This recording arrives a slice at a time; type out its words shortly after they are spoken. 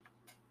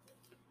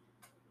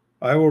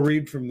I will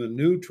read from the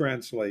New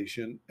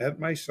Translation at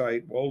my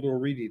site,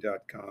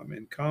 waldoreedy.com,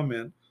 and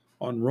comment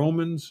on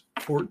Romans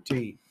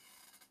 14.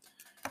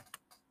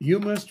 You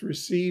must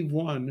receive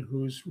one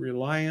whose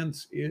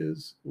reliance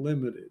is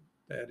limited,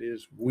 that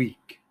is,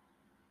 weak,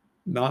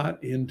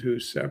 not into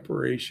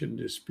separation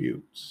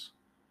disputes.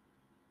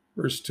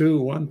 Verse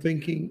 2, one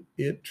thinking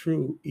it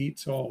true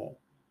eats all.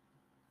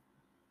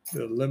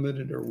 The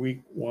limited or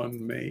weak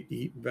one may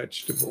eat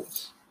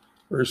vegetables.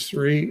 Verse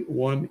 3,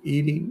 one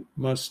eating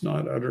must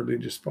not utterly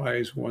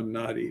despise one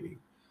not eating.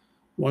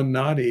 One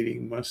not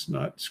eating must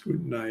not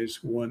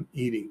scrutinize one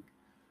eating.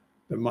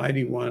 The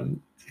mighty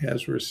one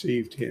has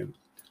received him.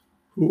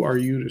 Who are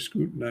you to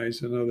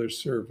scrutinize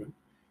another's servant?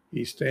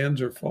 He stands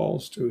or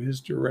falls to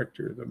his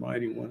director. The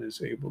mighty one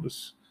is able to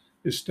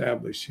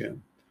establish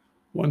him.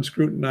 One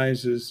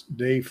scrutinizes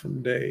day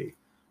from day.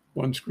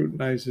 One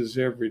scrutinizes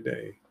every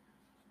day.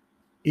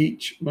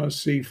 Each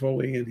must see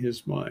fully in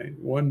his mind.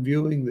 One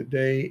viewing the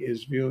day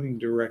is viewing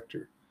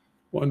director.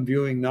 One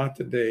viewing not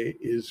the day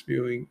is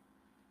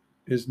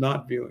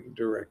not viewing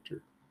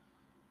director.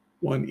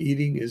 One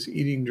eating is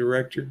eating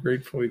director,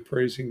 gratefully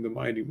praising the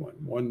mighty one.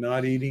 One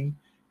not eating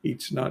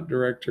eats not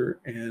director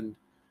and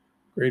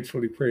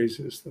gratefully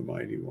praises the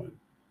mighty one.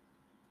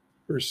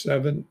 Verse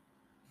 7,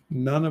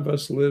 none of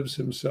us lives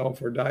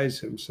himself or dies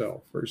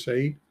himself. Verse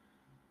 8,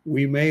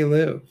 we may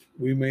live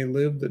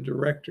the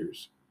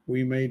directors.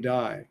 We may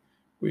die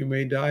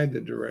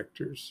the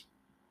directors.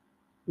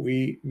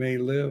 We may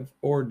live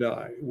or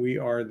die. We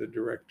are the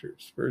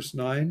directors. Verse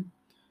 9,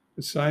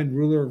 the assigned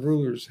ruler of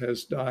rulers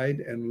has died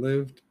and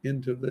lived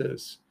into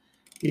this.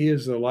 He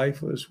is the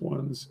lifeless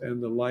ones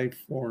and the life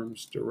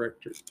forms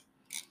director.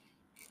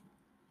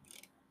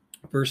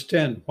 Verse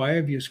 10, why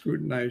have you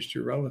scrutinized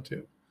your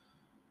relative?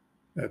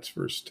 That's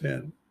verse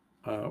 10.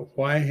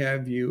 Why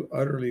have you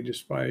utterly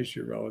despised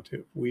your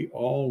relative? We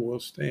all will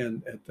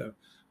stand at the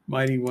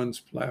mighty one's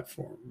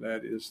platform.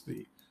 That is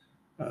the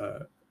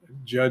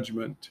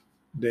judgment,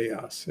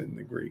 dais in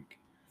the Greek.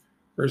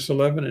 Verse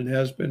 11, it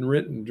has been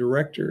written,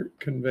 director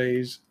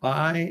conveys,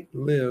 I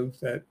live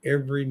that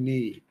every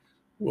knee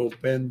will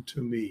bend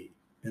to me.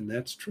 And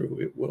that's true.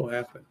 It will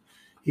happen.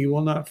 He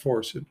will not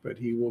force it, but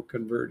he will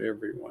convert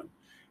everyone.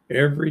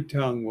 Every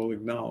tongue will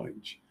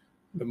acknowledge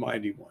the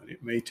mighty one.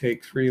 It may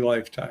take 3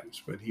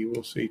 lifetimes, but he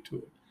will see to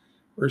it.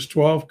 Verse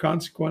 12,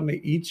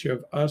 consequently, each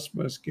of us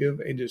must give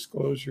a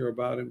disclosure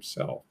about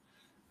himself.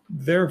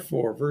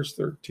 Therefore, verse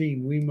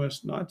 13, we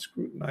must not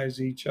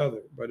scrutinize each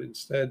other, but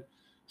instead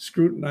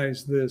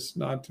scrutinize this,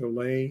 not to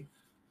lay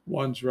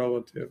one's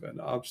relative an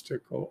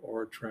obstacle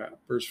or a trap.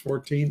 Verse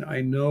 14,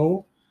 I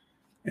know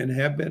and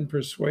have been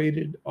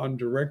persuaded on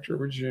direct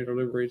originator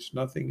liberates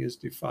nothing is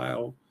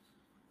defiled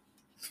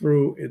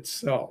through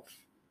itself.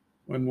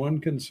 When one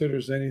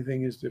considers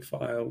anything is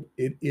defiled,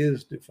 it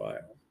is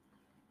defiled.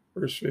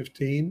 Verse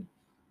 15,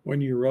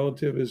 when your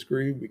relative is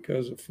grieved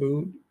because of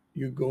food,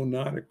 you go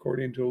not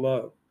according to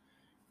love.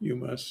 You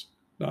must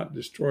not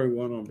destroy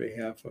one on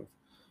behalf of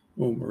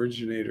whom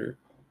on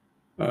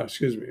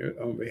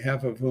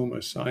behalf of whom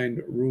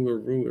assigned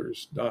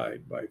rulers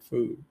died by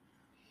food.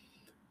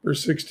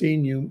 Verse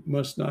 16, you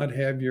must not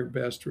have your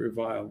best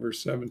reviled.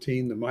 Verse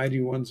 17, the mighty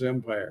one's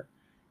empire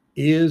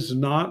is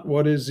not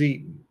what is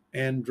eaten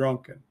and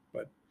drunken,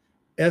 but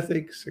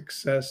ethic,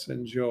 success,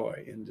 and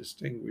joy in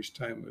distinguished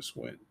timeless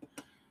win.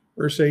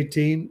 Verse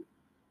 18,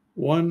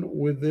 one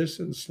with this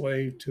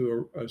enslaved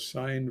to a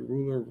assigned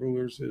ruler of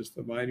rulers is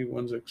the mighty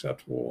one's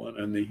acceptable one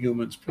and the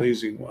human's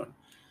pleasing one.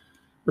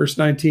 Verse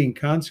 19,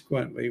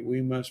 consequently,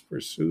 we must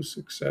pursue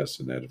success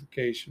and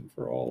edification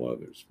for all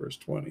others. Verse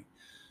 20,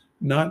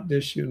 not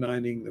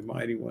disuniting the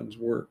mighty one's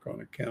work on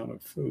account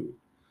of food.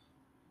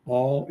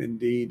 All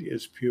indeed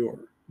is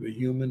pure. The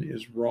human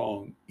is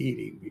wrong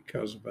eating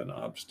because of an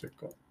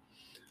obstacle.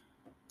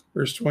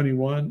 Verse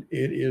 21,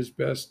 it is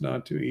best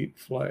not to eat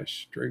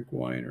flesh, drink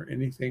wine, or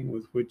anything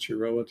with which your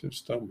relative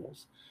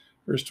stumbles.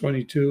 Verse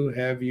 22,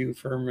 have you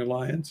firm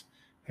reliance?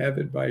 Have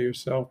it by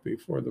yourself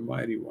before the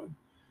mighty one.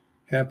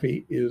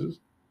 Happy is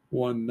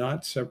one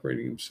not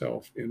separating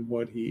himself in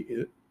what he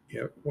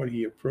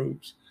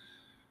approves.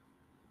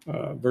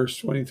 Verse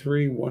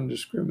 23, one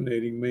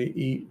discriminating may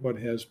eat what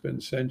has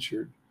been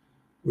censured,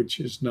 which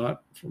is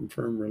not from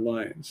firm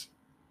reliance.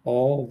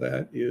 All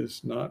that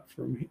is not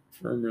from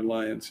firm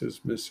reliance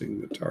is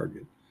missing the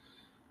target.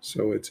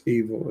 So it's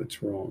evil,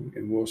 it's wrong,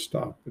 and we'll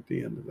stop at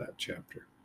the end of that chapter.